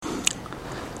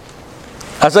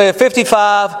Isaiah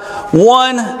 55,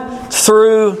 1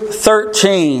 through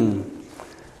 13.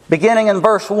 Beginning in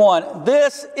verse 1.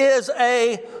 This is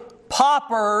a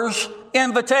pauper's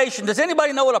invitation. Does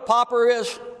anybody know what a pauper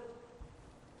is?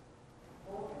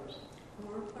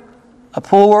 A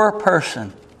poor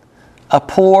person. A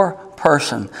poor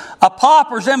person. A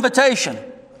pauper's invitation.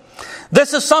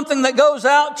 This is something that goes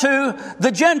out to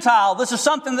the Gentile. This is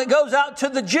something that goes out to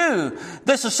the Jew.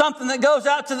 This is something that goes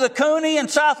out to the Cooney in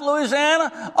South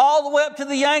Louisiana, all the way up to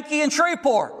the Yankee in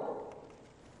Shreveport.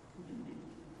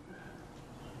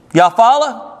 Y'all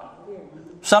follow?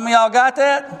 Some of y'all got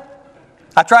that?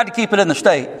 I tried to keep it in the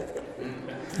state.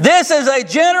 This is a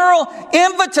general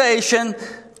invitation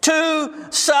to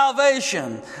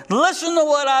salvation. Listen to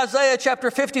what Isaiah chapter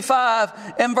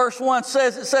 55 and verse 1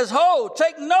 says. It says, "Ho,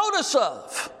 take notice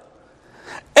of.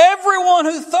 Everyone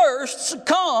who thirsts,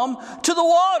 come to the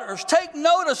waters." Take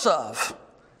notice of.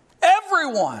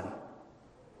 Everyone.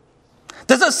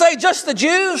 Does it say just the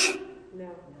Jews?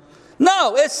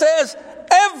 No, it says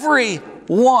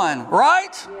everyone,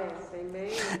 right?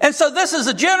 And so this is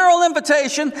a general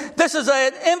invitation. This is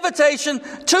an invitation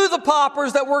to the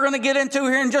paupers that we're going to get into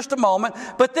here in just a moment.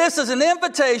 But this is an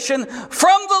invitation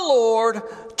from the Lord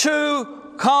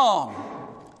to come.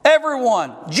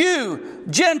 Everyone, Jew,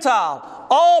 Gentile,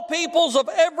 all peoples of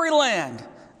every land,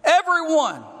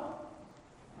 everyone.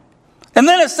 And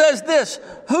then it says this,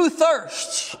 who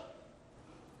thirsts?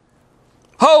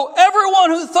 Ho,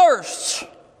 everyone who thirsts.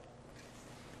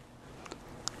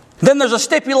 Then there's a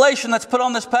stipulation that's put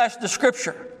on this passage of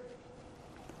Scripture.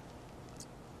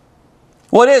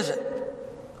 What is it?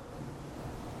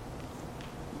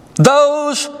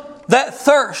 Those that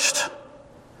thirst.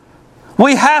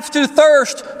 We have to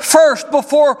thirst first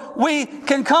before we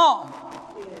can come.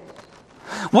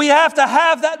 We have to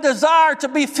have that desire to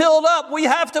be filled up. We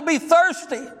have to be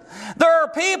thirsty. There are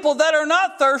people that are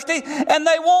not thirsty and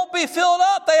they won't be filled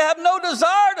up. They have no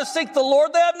desire to seek the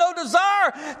Lord. They have no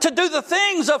desire to do the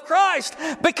things of Christ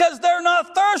because they're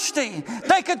not thirsty.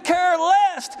 They could care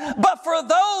less. But for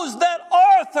those that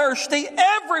are thirsty,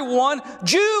 everyone,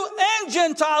 Jew and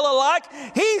Gentile alike,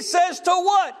 he says to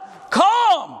what?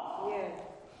 Come. Yes.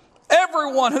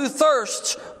 Everyone who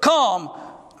thirsts, come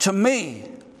to me.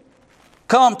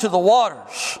 Come to the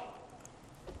waters.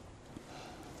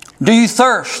 Do you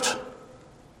thirst?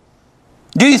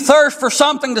 Do you thirst for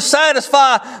something to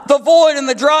satisfy the void and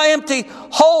the dry, empty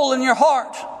hole in your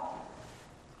heart?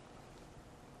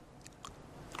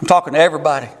 I'm talking to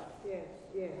everybody. Yes,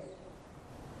 yes.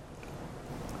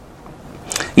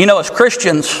 You know, as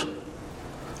Christians,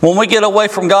 when we get away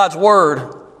from God's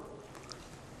Word,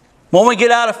 when we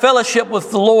get out of fellowship with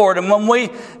the Lord, and when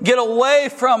we get away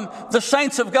from the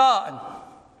saints of God,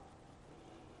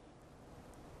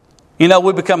 you know,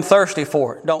 we become thirsty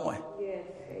for it, don't we? Yes,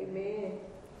 amen.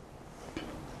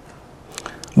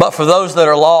 But for those that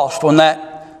are lost, when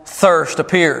that thirst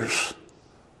appears,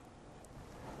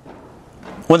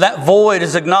 when that void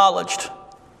is acknowledged,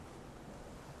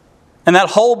 and that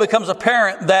hole becomes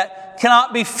apparent that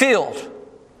cannot be filled,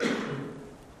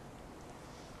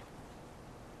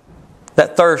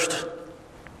 that thirst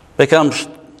becomes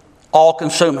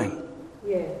all-consuming.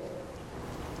 Yes.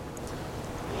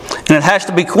 And it has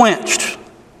to be quenched.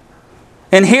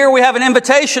 And here we have an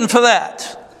invitation for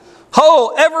that.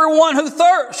 Ho, everyone who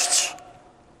thirsts.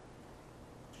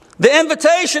 The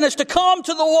invitation is to come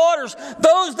to the waters.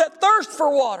 Those that thirst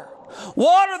for water.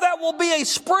 Water that will be a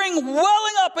spring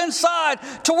welling up inside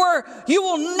to where you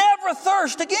will never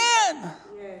thirst again.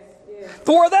 Yes, yes.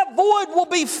 To where that void will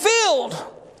be filled.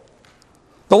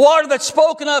 The water that's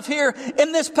spoken of here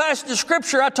in this passage of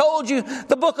Scripture, I told you,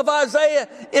 the book of Isaiah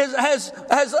has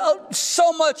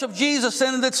so much of Jesus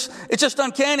in it. It's just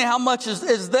uncanny how much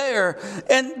is there.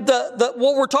 And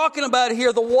what we're talking about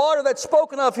here, the water that's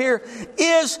spoken of here,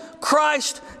 is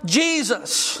Christ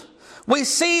Jesus. We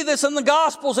see this in the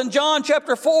Gospels in John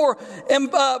chapter 4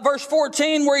 and verse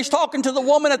 14 where he's talking to the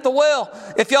woman at the well.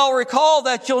 If y'all recall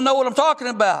that, you'll know what I'm talking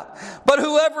about. But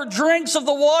whoever drinks of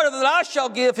the water that I shall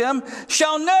give him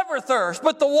shall never thirst.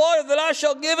 But the water that I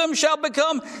shall give him shall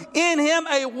become in him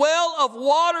a well of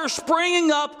water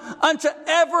springing up unto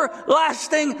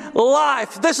everlasting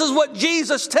life. This is what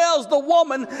Jesus tells the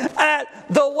woman at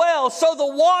the well. So the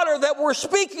water that we're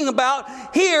speaking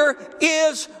about here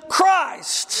is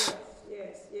Christ.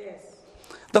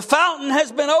 The fountain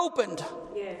has been opened.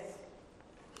 Yes.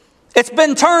 It's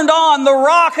been turned on. The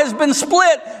rock has been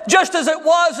split just as it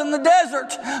was in the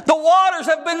desert. The waters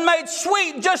have been made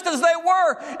sweet just as they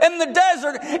were in the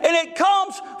desert. And it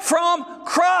comes from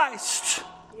Christ.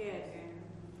 Yes.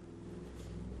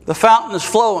 The fountain is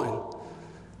flowing.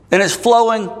 And it's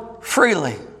flowing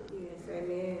freely. Yes,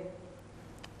 amen.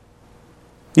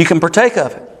 You can partake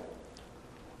of it.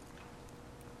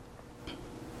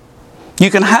 You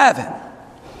can have it.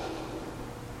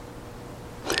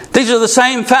 These are the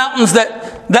same fountains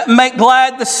that make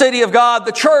glad the city of God,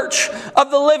 the church of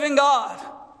the living God,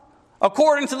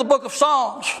 according to the book of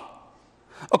Psalms,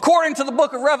 according to the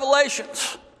book of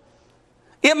Revelations.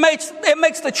 It makes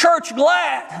the church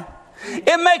glad.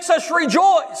 It makes us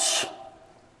rejoice.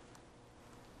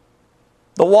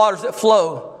 The waters that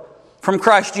flow from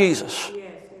Christ Jesus.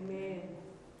 Yes, amen.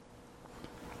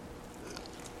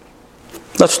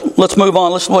 Let's move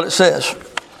on. Listen to what it says.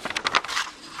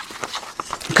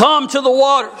 Come to the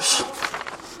waters.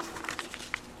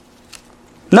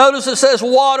 Notice it says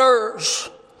waters.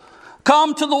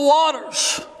 Come to the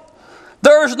waters.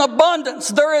 There is an abundance.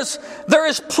 There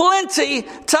is plenty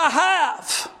to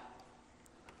have.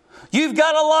 You've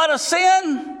got a lot of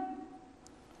sin.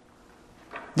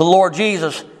 The Lord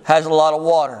Jesus has a lot of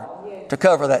water to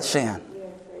cover that sin.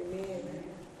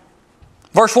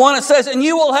 Verse 1 it says, and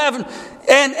you will have,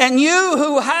 and you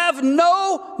who have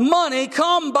no money,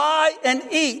 come buy and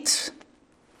eat.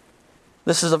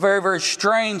 This is a very, very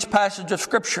strange passage of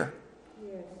Scripture.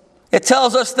 It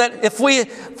tells us that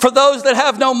for those that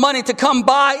have no money to come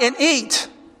buy and eat.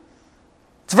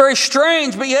 It's very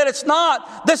strange, but yet it's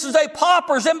not. This is a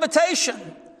pauper's invitation.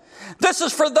 This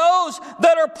is for those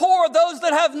that are poor, those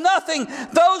that have nothing,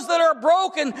 those that are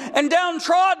broken and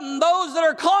downtrodden, those that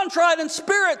are contrite in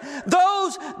spirit,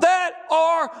 those that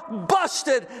are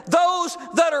busted, those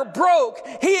that are broke.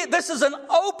 This is an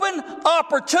open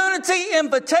opportunity,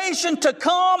 invitation to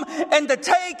come and to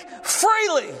take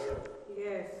freely.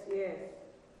 Yes, yes.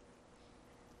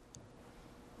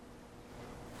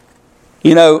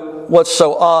 You know, what's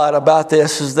so odd about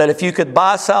this is that if you could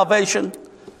buy salvation,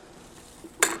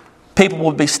 people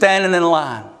would be standing in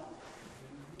line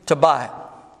to buy it.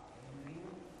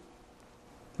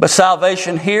 But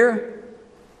salvation here,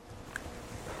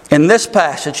 in this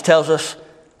passage, tells us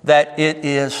that it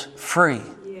is free.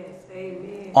 Yes,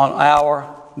 amen. On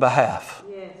our behalf.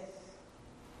 Yes.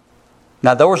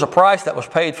 Now, there was a price that was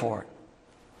paid for it.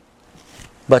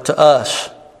 But to us,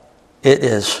 it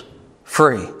is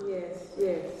free. Yes,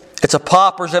 yes. It's a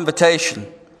pauper's invitation.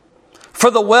 For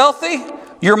the wealthy,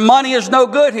 your money is no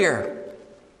good here.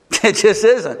 It just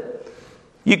isn't.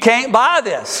 You can't buy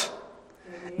this.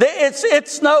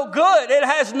 It's no good. It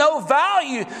has no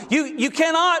value. You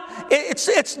cannot.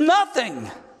 It's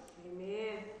nothing.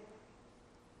 Amen.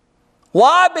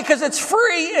 Why? Because it's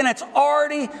free and it's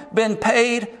already been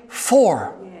paid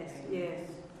for. Yes, yes.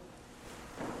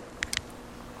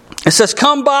 It says,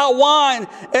 come buy wine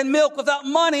and milk without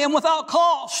money and without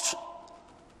cost.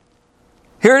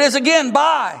 Here it is again,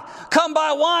 buy. Come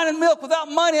buy wine and milk without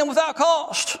money and without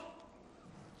cost.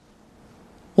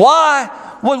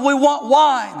 Why would we want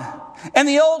wine? In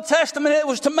the Old Testament, it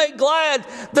was to make glad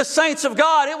the saints of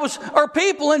God. Or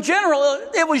people in general.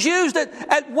 It was used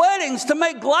at weddings to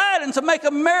make glad and to make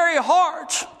a merry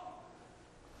heart.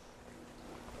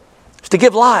 It's to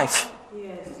give life.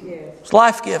 Yes, yes. It's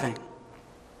life-giving.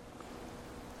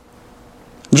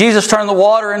 Jesus turned the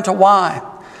water into wine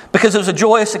because it was a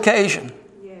joyous occasion.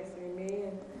 Yes,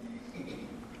 amen.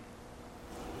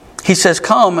 He says,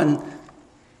 come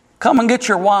and get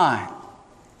your wine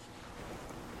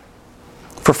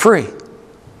for free.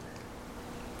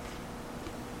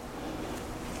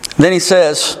 Then he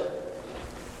says,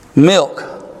 milk.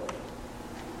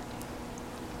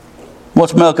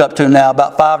 What's milk up to now?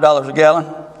 About $5 a gallon?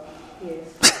 Yes.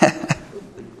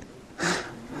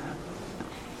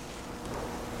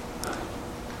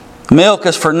 Milk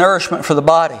is for nourishment for the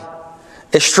body.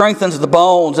 It strengthens the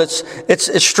bones. It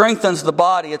strengthens the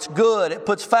body. It's good. It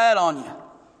puts fat on you.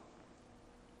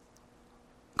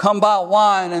 Come buy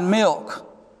wine and milk.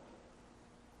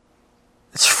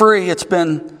 It's free. It's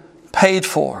been paid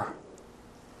for.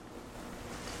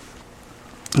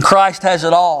 And Christ has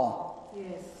it all.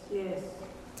 Yes, yes.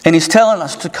 And He's telling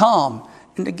us to come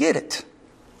and to get it.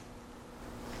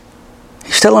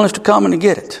 He's telling us to come and to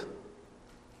get it.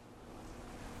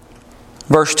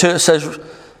 Verse 2, it says,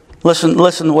 listen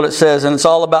to what it says, and it's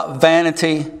all about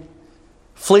vanity,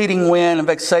 fleeting wind, and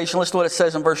vexation. Listen to what it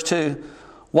says in verse 2.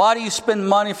 Why do you spend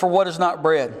money for what is not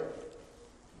bread?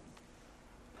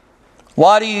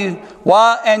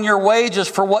 Why and your wages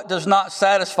for what does not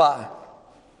satisfy?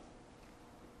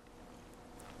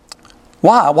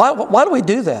 Why? Why do we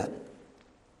do that?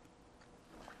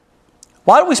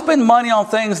 Why do we spend money on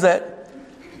things that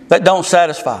don't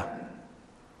satisfy?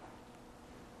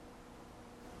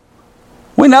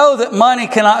 We know that money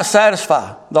cannot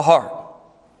satisfy the heart.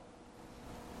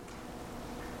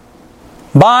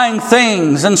 Buying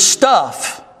things and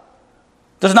stuff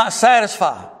does not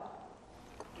satisfy.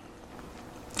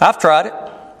 I've tried it.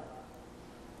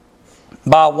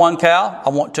 Buy 1 cow, I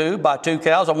want 2. Buy 2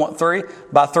 cows, I want 3.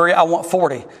 Buy 3, I want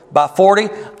 40. Buy 40,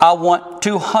 I want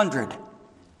 200.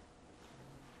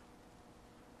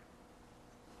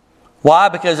 Why?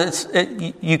 Because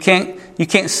you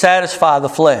can't satisfy the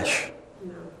flesh.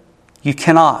 You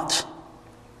cannot.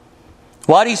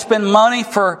 Why do you spend money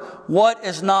for what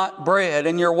is not bread,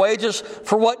 and your wages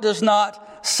for what does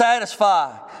not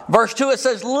satisfy? Verse 2, it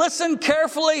says, listen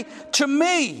carefully to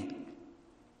me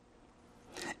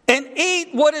and eat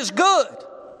what is good.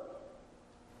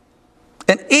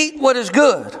 And eat what is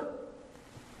good.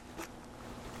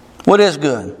 What is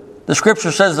good? The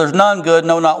scripture says there's none good,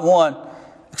 no, not one,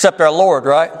 except our Lord,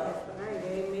 right?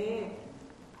 Amen.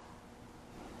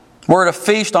 We're to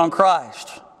feast on Christ.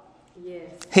 Yes.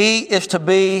 He is to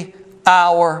be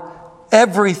our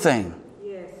everything.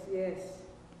 Yes, yes.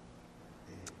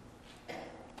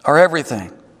 Our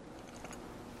everything.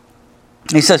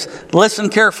 He says, listen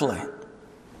carefully.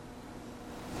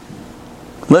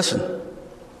 Listen.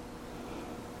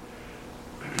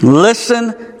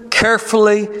 Listen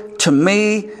carefully to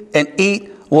me and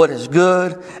eat what is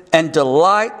good and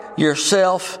delight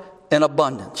yourself in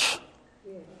abundance.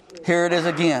 Here it is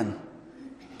again.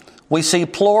 We see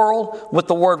plural with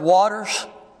the word waters,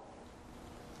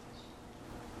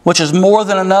 which is more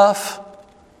than enough.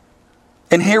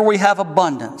 And here we have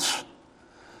abundance,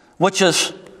 which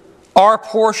is our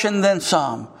portion then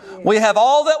some. We have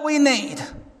all that we need.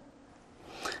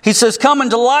 He says, come and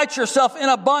delight yourself in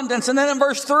abundance. And then in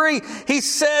verse 3, he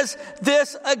says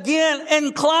this again,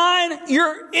 incline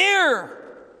your ear.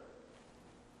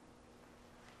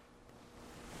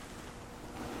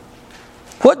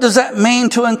 What does that mean,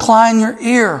 to incline your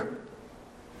ear?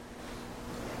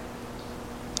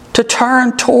 To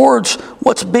turn towards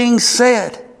what's being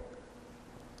said.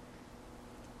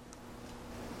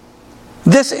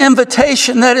 This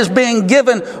invitation that is being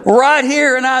given right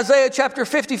here in Isaiah chapter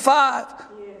 55.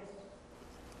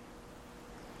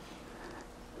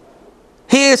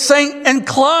 He is saying,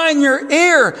 incline your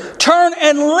ear, turn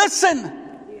and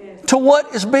listen to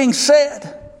what is being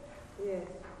said.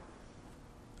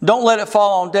 Don't let it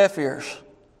fall on deaf ears.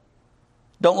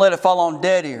 Don't let it fall on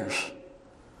dead ears.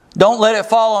 Don't let it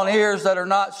fall on ears that are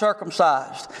not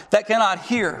circumcised, that cannot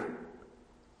hear.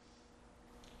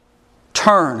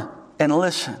 Turn and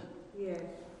listen.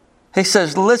 He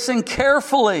says, listen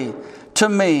carefully to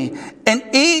me and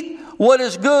eat what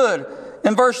is good.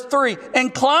 In verse 3,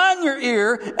 incline your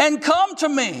ear and come to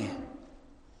me.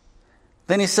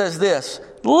 Then he says this,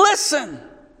 listen.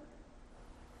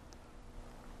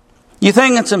 You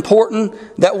think it's important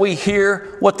that we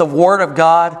hear what the Word of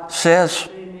God says?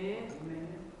 Amen.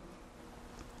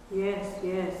 Yes,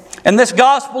 yes. And this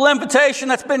gospel invitation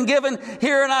that's been given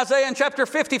here in Isaiah in chapter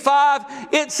 55,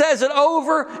 it says it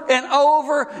over and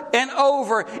over and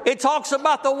over. It talks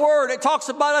about the Word. It talks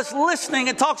about us listening.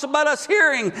 It talks about us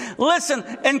hearing. Listen,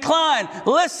 incline.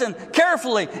 Listen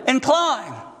carefully,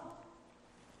 incline.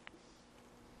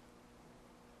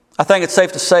 I think it's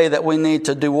safe to say that we need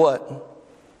to do what?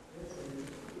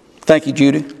 Thank you,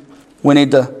 Judy. We need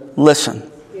to listen.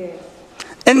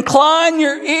 Incline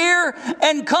your ear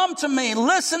and come to me.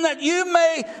 Listen that you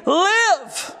may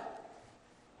live.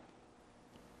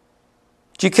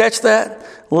 Did you catch that?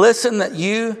 Listen that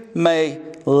you may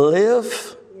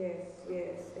live. Yes,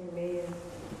 yes, amen.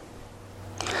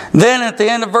 Then at the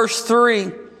end of verse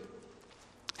 3,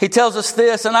 he tells us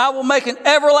this, and I will make an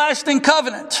everlasting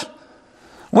covenant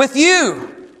with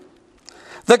you.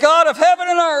 The God of heaven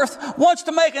and earth wants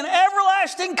to make an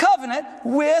everlasting covenant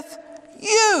with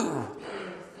you.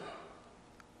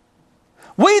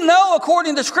 We know,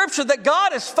 according to Scripture, that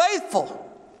God is faithful.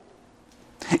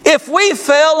 If we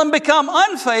fail and become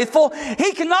unfaithful,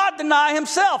 He cannot deny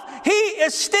Himself. He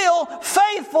is still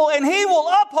faithful, and He will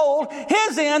uphold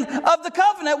His end of the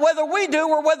covenant, whether we do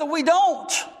or whether we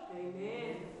don't.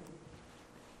 Amen.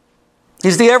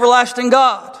 He's the everlasting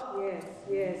God. Yes,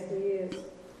 yes, He is.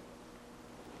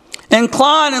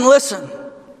 Incline and listen.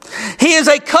 He is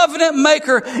a covenant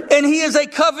maker, and He is a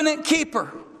covenant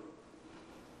keeper.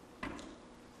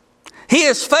 He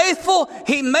is faithful.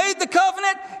 He made the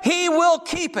covenant. He will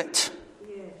keep it.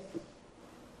 Yes.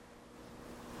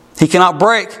 He cannot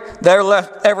break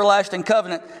the everlasting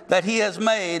covenant that He has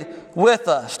made with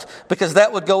us, because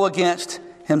that would go against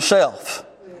Himself.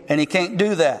 And He can't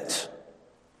do that.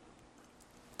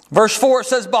 Verse 4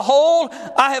 says, behold,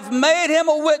 I have made him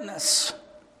a witness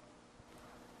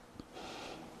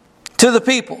to the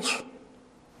peoples.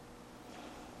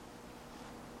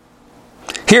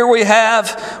 Here we have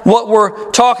what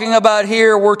we're talking about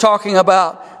here. We're talking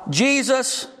about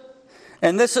Jesus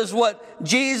And this is what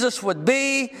Jesus would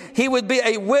be. He would be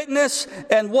a witness.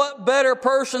 And what better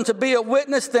person to be a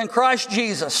witness than Christ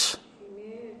Jesus?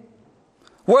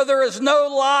 Where there is no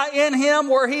lie in Him,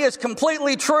 where He is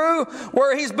completely true,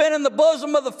 where He's been in the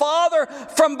bosom of the Father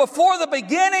from before the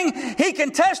beginning. He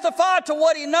can testify to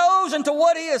what He knows and to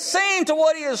what He has seen, to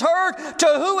what He has heard, to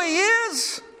who He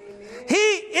is. He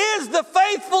is the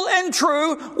faithful and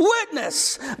true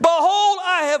witness. Behold,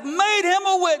 I have made Him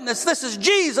a witness. This is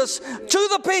Jesus to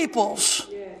the peoples.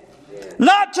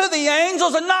 Not to the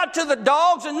angels and not to the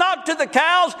dogs and not to the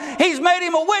cows. He's made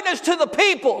Him a witness to the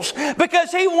peoples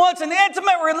because He wants an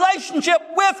intimate relationship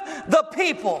with the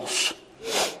peoples.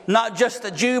 Not just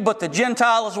the Jew, but the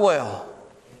Gentile as well.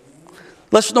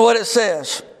 Listen to what it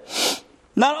says.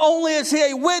 Not only is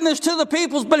He a witness to the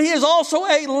peoples, but He is also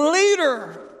a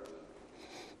leader.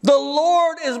 The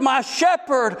Lord is my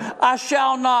shepherd, I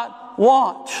shall not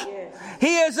want.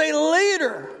 He is a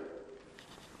leader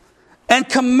and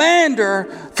commander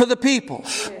for the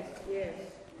peoples.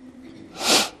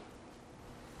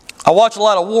 I watch a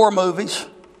lot of war movies.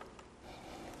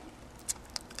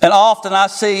 And often I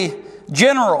see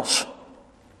generals.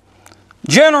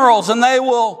 And they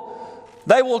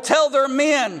will tell their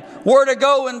men where to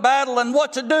go in battle and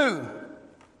what to do.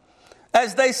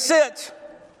 As they sit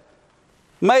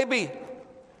maybe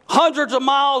hundreds of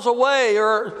miles away,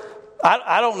 or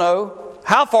I don't know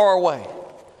how far away.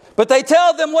 But they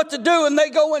tell them what to do and they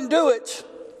go and do it.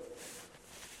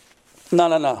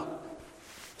 No.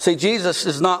 See, Jesus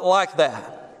is not like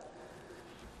that.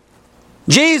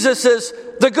 Jesus is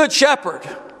the good shepherd.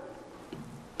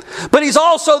 But He's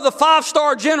also the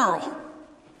 5-star general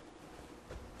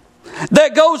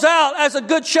that goes out as a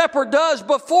good shepherd does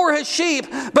before his sheep.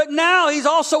 But now He's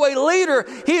also a leader.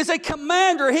 He is a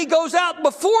commander. He goes out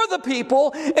before the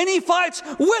people and He fights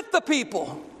with the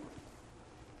people.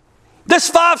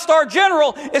 This 5-star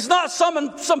general is not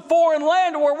some foreign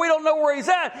land where we don't know where he's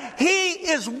at. He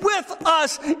is with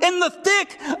us in the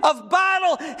thick of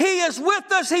battle. He is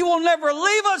with us. He will never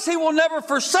leave us. He will never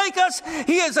forsake us.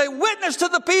 He is a witness to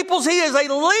the peoples. He is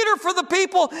a leader for the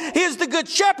people. He is the good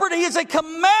shepherd. He is a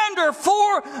commander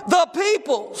for the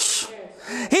peoples.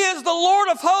 He is the Lord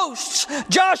of hosts.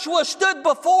 Joshua stood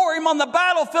before Him on the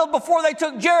battlefield before they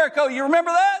took Jericho. You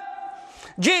remember that?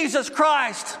 Jesus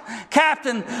Christ,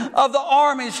 captain of the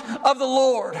armies of the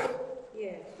Lord,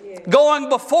 going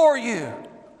before you.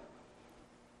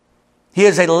 He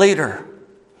is a leader,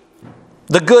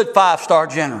 the good 5-star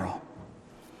general.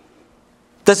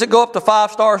 Does it go up to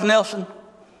 5 stars, Nelson?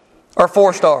 Or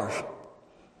 4 stars?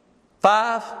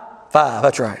 5? 5,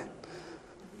 that's right.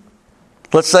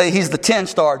 Let's say He's the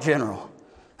 10-star general.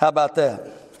 How about that?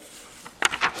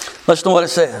 Listen to what it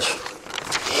says.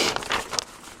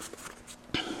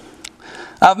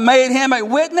 I've made Him a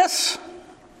witness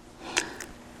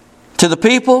to the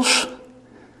peoples.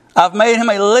 I've made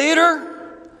Him a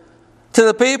leader to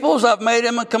the peoples. I've made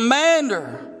Him a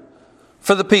commander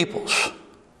for the peoples.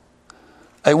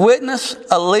 A witness,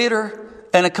 a leader,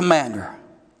 and a commander.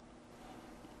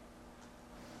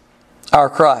 Our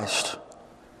Christ,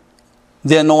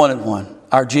 the Anointed One,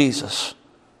 our Jesus.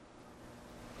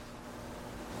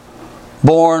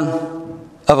 Born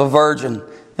of a virgin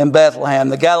in Bethlehem,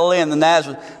 the Galilean, the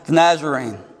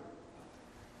Nazarene.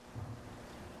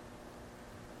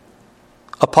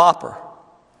 A pauper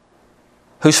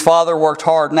whose father worked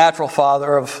hard, natural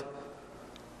father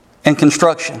in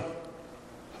construction,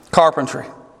 carpentry.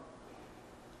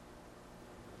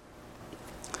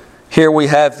 Here we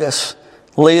have this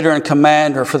leader and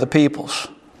commander for the peoples.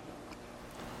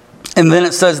 And then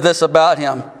it says this about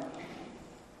Him.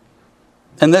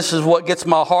 And this is what gets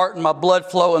my heart and my blood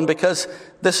flowing, because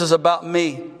this is about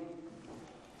me.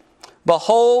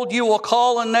 Behold, you will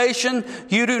call a nation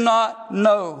you do not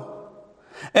know,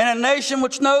 and a nation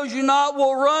which knows you not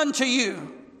will run to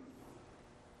you,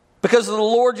 because of the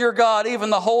Lord your God,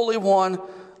 even the Holy One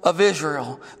of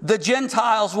Israel. The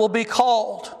Gentiles will be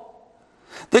called.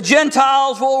 The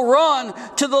Gentiles will run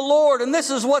to the Lord. And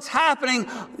this is what's happening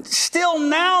still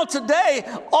now today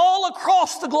all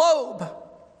across the globe.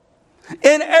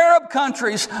 In Arab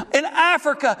countries, in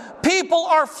Africa, people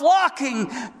are flocking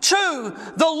to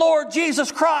the Lord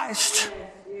Jesus Christ.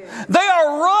 They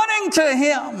are running to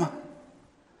Him.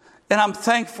 And I'm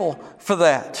thankful for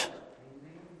that.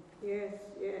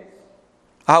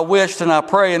 I wished and I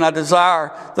pray and I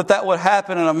desire that would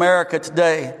happen in America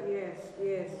today.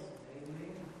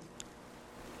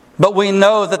 But we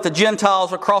know that the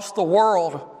Gentiles across the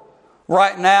world,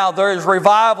 right now, there is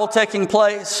revival taking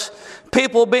place.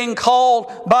 People being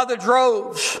called by the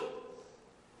droves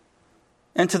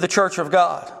into the church of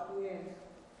God.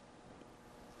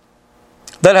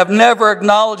 that have never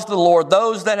acknowledged the Lord,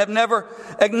 those that have never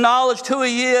acknowledged who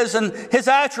He is and His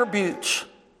attributes,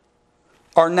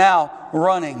 are now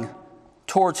running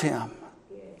towards Him.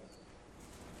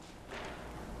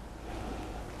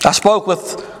 I spoke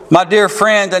with my dear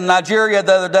friend in Nigeria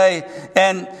the other day,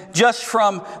 and just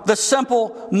from the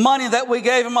simple money that we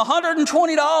gave him,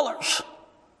 $120,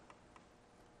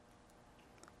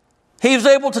 he was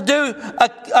able to do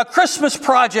a Christmas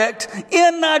project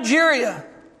in Nigeria,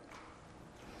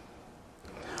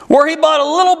 where he bought a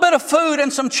little bit of food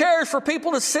and some chairs for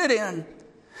people to sit in,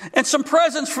 and some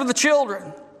presents for the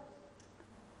children.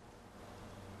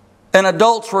 And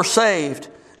adults were saved,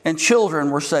 and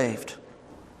children were saved.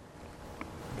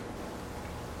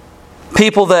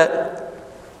 People that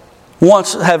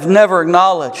once have never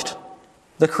acknowledged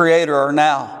the Creator are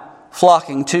now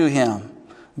flocking to Him,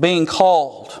 being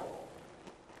called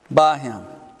by Him.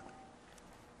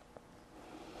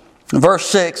 In verse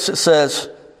 6 it says,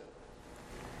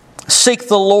 "Seek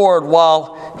the Lord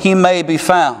while He may be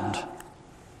found."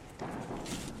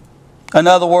 In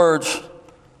other words,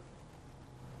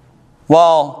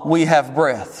 while we have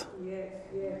breath.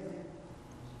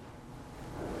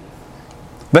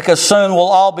 Because soon we'll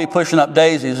all be pushing up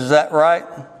daisies. Is that right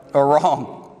or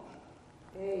wrong?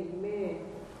 Amen.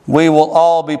 We will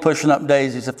all be pushing up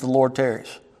daisies if the Lord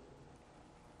tarries.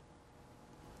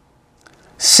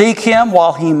 Seek Him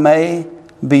while He may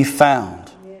be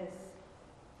found. Yes.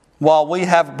 While we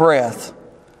have breath,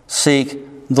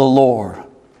 seek the Lord.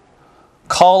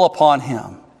 Call upon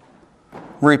Him.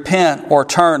 Repent or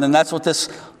turn. And that's what this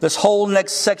whole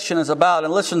next section is about.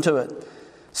 And listen to it.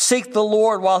 Seek the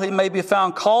Lord while He may be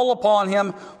found. Call upon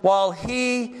Him while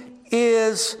He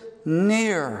is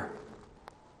near.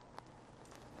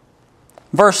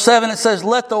 Verse 7, it says,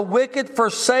 "Let the wicked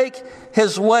forsake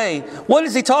his way." What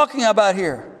is he talking about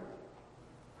here?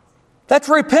 That's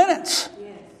repentance. Yes.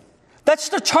 That's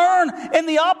to turn in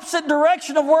the opposite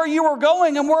direction of where you were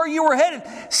going and where you were headed.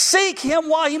 Seek Him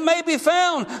while He may be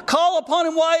found. Call upon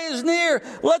Him while He is near.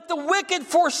 Let the wicked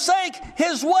forsake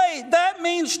his way. That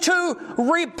means to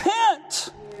repent.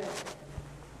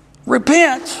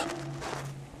 Repent.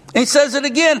 He says it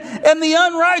again. "And the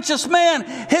unrighteous man,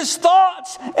 his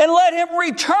thoughts, and let him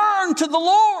return to the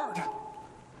Lord."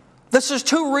 This is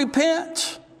to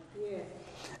repent.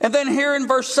 And then here in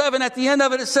verse 7, at the end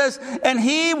of it, it says, "And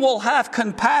He will have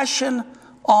compassion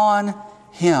on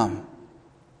him."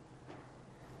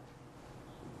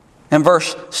 In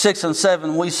verse 6 and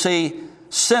 7, we see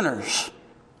sinners.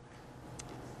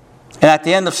 And at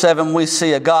the end of 7, we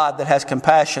see a God that has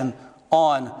compassion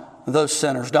on those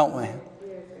sinners, don't we? Yes,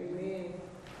 amen.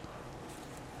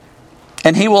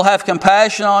 "And He will have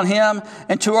compassion on him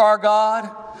and to our God,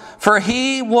 for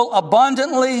He will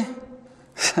abundantly..."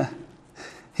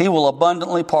 He will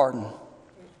abundantly pardon. That's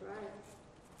right.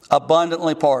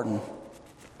 Abundantly pardon.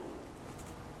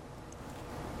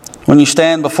 When you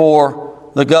stand before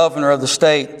the governor of the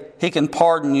state, he can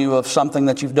pardon you of something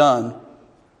that you've done.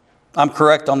 I'm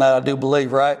correct on that, I do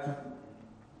believe, right?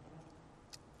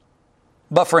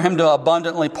 But for him to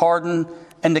abundantly pardon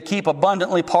and to keep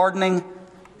abundantly pardoning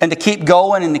and to keep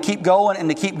going and to keep going and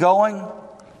to keep going,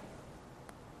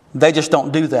 they just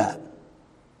don't do that.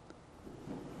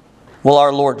 Well,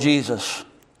 our Lord Jesus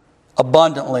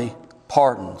abundantly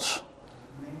pardons.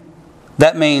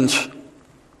 That means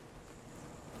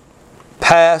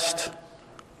past,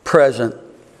 present,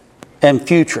 and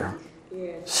future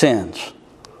sins.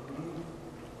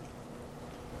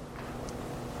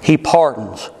 He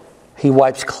pardons. He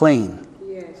wipes clean.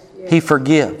 Yes, yes. He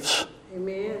forgives.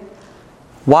 Amen.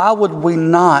 Why would we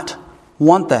not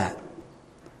want that?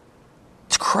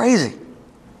 It's crazy.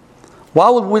 Why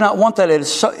would we not want that? It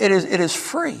is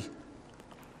free.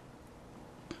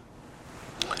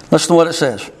 Listen to what it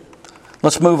says.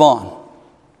 Let's move on.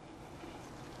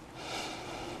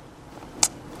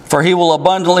 "For He will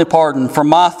abundantly pardon, for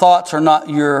my thoughts are not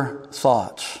your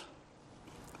thoughts."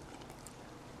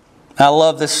 I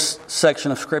love this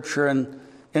section of Scripture, and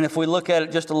if we look at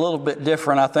it just a little bit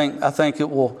different, I think it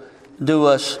will do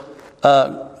us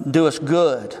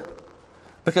good,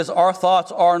 because our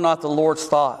thoughts are not the Lord's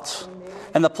thoughts.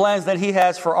 And the plans that He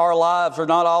has for our lives are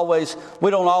not always,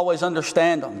 we don't always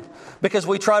understand them. Because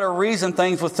we try to reason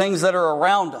things with things that are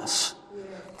around us.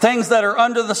 Things that are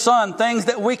under the sun. Things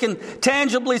that we can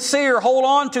tangibly see or hold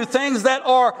on to. Things that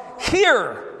are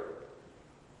here.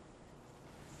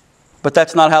 But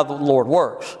that's not how the Lord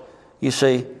works. You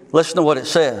see, listen to what it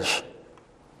says.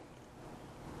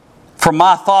 "For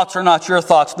my thoughts are not your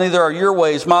thoughts, neither are your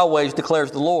ways my ways,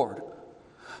 declares the Lord.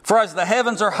 For as the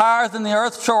heavens are higher than the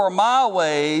earth, so are my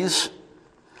ways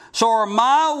So are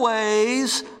my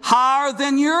ways higher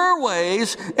than your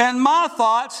ways, and my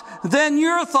thoughts than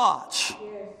your thoughts.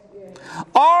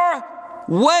 Our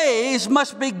ways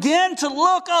must begin to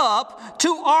look up to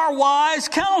our wise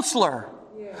counselor.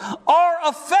 Our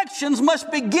affections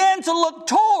must begin to look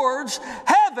towards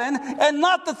heaven and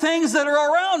not the things that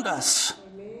are around us.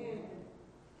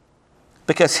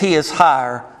 Because He is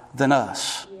higher than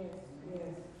us.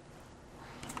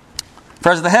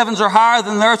 For as the heavens are higher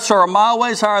than the earth, so are my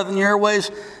ways higher than your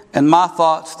ways, and my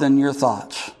thoughts than your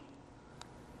thoughts.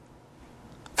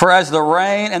 For as the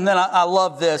rain, and then I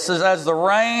love this, as the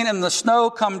rain and the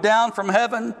snow come down from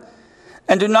heaven,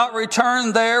 and do not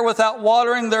return there without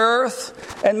watering the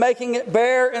earth, and making it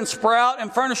bear and sprout,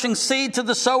 and furnishing seed to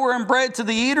the sower and bread to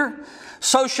the eater,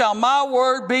 so shall my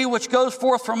word be which goes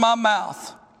forth from my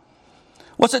mouth.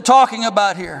 What's it talking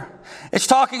about here? It's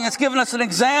giving us an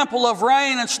example of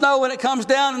rain and snow when it comes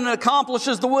down and it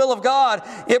accomplishes the will of God.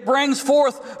 It brings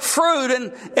forth fruit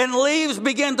and leaves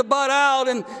begin to bud out,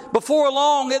 and before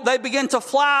long they begin to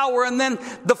flower, and then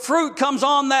the fruit comes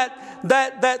on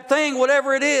that thing,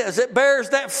 whatever it is. It bears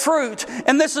that fruit.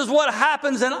 And this is what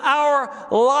happens in our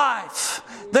life.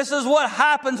 This is what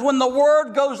happens when the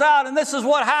Word goes out, and this is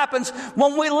what happens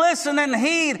when we listen and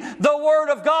heed the Word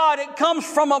of God. It comes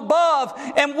from above,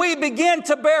 and we begin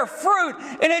to bear fruit.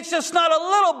 And it's just not a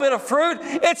little bit of fruit,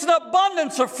 it's an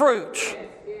abundance of fruit.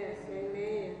 Yes,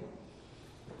 amen.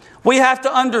 We have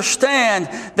to understand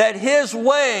that His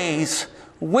ways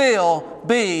will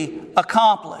be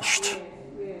accomplished.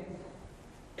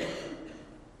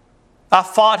 I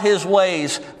fought His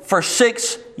ways for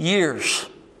 6 years.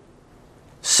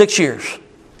 6 years.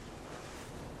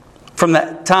 From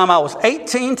the time I was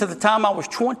 18 to the time I was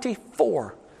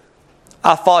 24,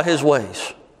 I fought His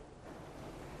ways.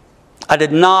 I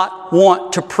did not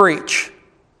want to preach.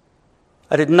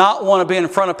 I did not want to be in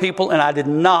front of people, and I did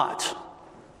not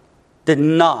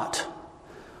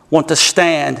want to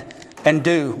stand and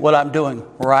do what I'm doing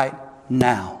right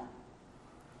now.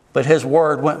 But His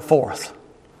word went forth,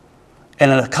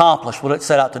 and it accomplished what it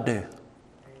set out to do.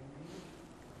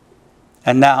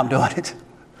 And now I'm doing it,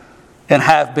 and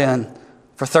have been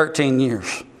for 13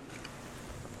 years.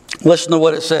 Listen to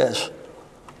what it says.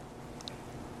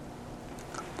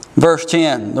 Verse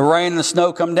 10, the rain and the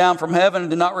snow come down from heaven and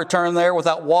do not return there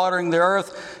without watering the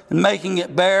earth and making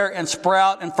it bear and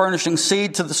sprout and furnishing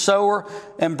seed to the sower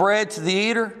and bread to the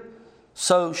eater.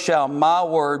 So shall my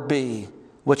word be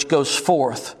which goes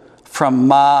forth from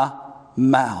my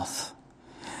mouth.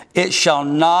 It shall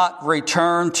not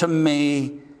return to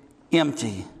me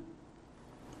empty.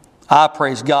 I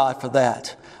praise God for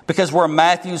that. Because where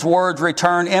Matthew's words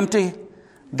return empty,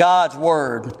 God's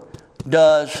word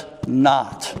does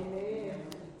not.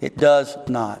 It does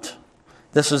not.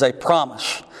 This is a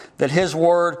promise that His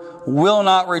word will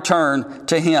not return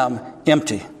to Him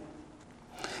empty.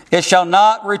 It shall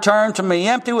not return to me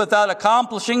empty without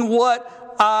accomplishing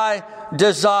what I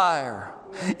desire,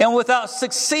 and without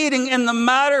succeeding in the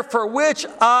matter for which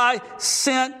I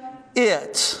sent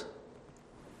it.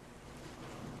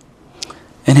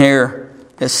 And here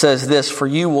it says this, for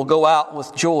you will go out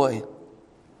with joy.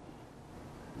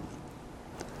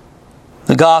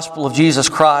 The gospel of Jesus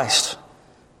Christ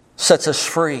sets us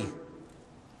free.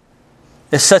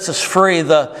 It sets us free.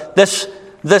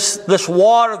 This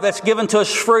water that's given to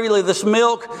us freely, this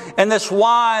milk and this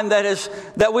wine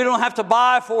that we don't have to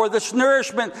buy for, this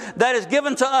nourishment that is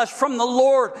given to us from the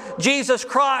Lord Jesus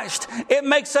Christ. It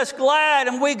makes us glad,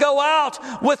 and we go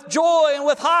out with joy and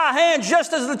with high hands,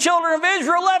 just as the children of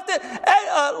Israel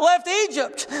left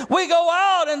Egypt. We go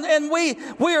out and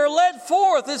we are led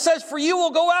forth. It says, for you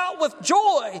will go out with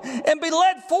joy and be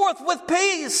led forth with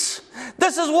peace.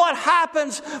 This is what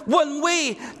happens when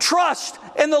we trust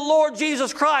in the Lord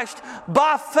Jesus Christ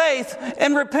by faith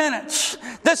and repentance.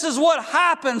 This is what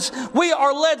happens. We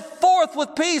are led forth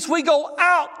with peace. We go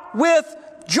out with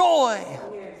joy.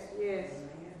 Yes.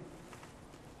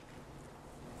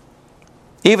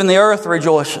 Even the earth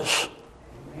rejoices.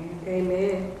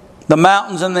 Amen. The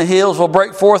mountains and the hills will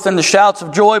break forth into shouts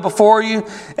of joy before you,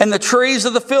 and the trees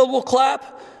of the field will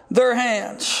clap their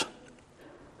hands.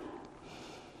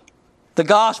 The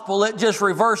gospel, it just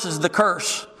reverses the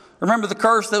curse. Remember the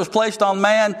curse that was placed on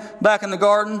man back in the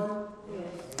garden?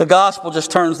 The gospel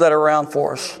just turns that around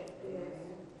for us.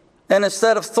 And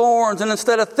instead of thorns and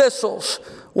instead of thistles,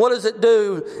 what does it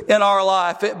do in our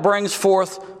life? It brings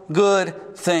forth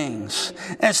good things.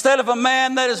 Instead of a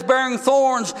man that is bearing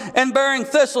thorns and bearing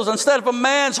thistles, instead of a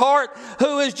man's heart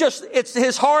who is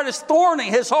his heart is thorny,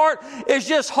 his heart is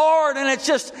just hard, and it's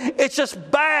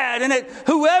just bad, and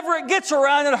whoever it gets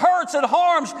around, it hurts, it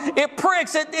harms, it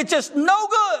pricks, it just no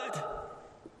good.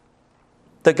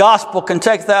 The gospel can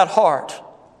take that heart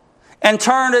and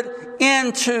turn it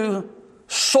into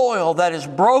soil that is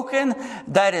broken,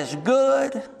 that is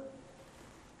good,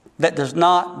 that does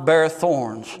not bear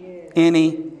thorns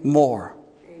anymore.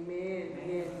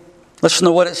 Amen. Listen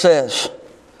to what it says.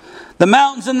 The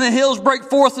mountains and the hills break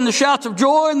forth into shouts of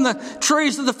joy, and the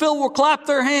trees of the field will clap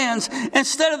their hands.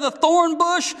 Instead of the thorn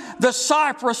bush, the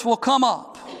cypress will come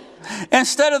up.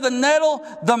 Instead of the nettle,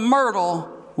 the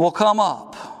myrtle will come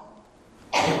up.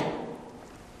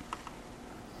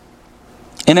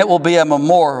 And it will be a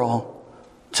memorial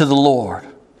to the Lord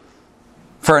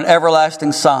for an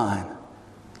everlasting sign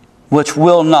which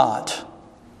will not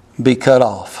be cut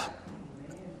off.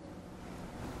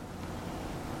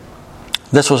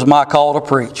 This was my call to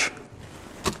preach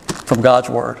from God's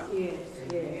Word. Yes.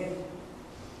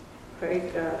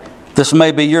 Praise God. This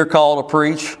may be your call to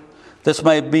preach. This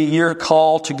may be your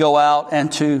call to go out and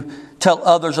to tell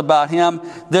others about Him.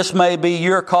 This may be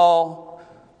your call,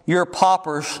 your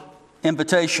pauper's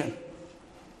invitation,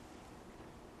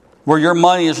 where your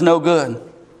money is no good.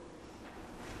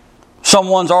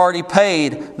 Someone's already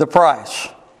paid the price.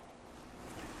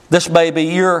 This may be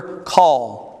your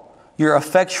call, your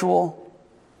effectual,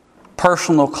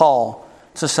 personal call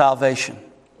to salvation.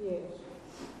 Yes.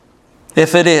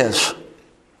 If it is,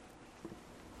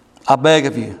 I beg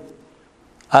of you,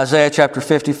 Isaiah chapter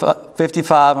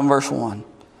 55 and verse 1.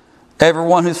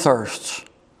 Everyone who thirsts,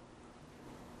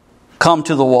 come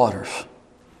to the waters.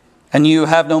 And you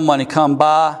have no money, come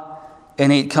buy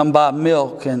and eat. Come buy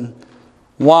milk and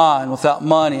wine without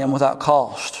money and without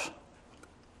cost.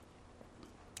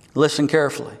 Listen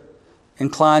carefully.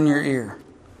 Incline your ear.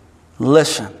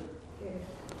 Listen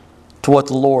to what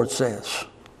the Lord says.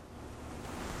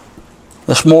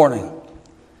 This morning,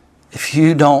 if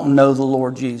you don't know the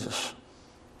Lord Jesus,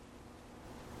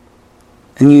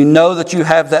 and you know that you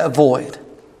have that void,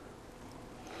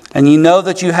 and you know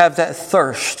that you have that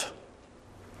thirst,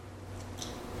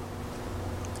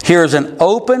 here's an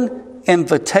open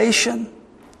invitation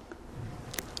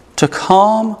to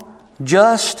come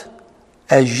just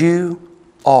as you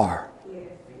are.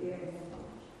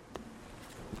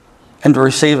 And to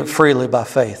receive it freely by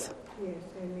faith. Yes.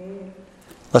 Amen.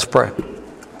 Let's pray.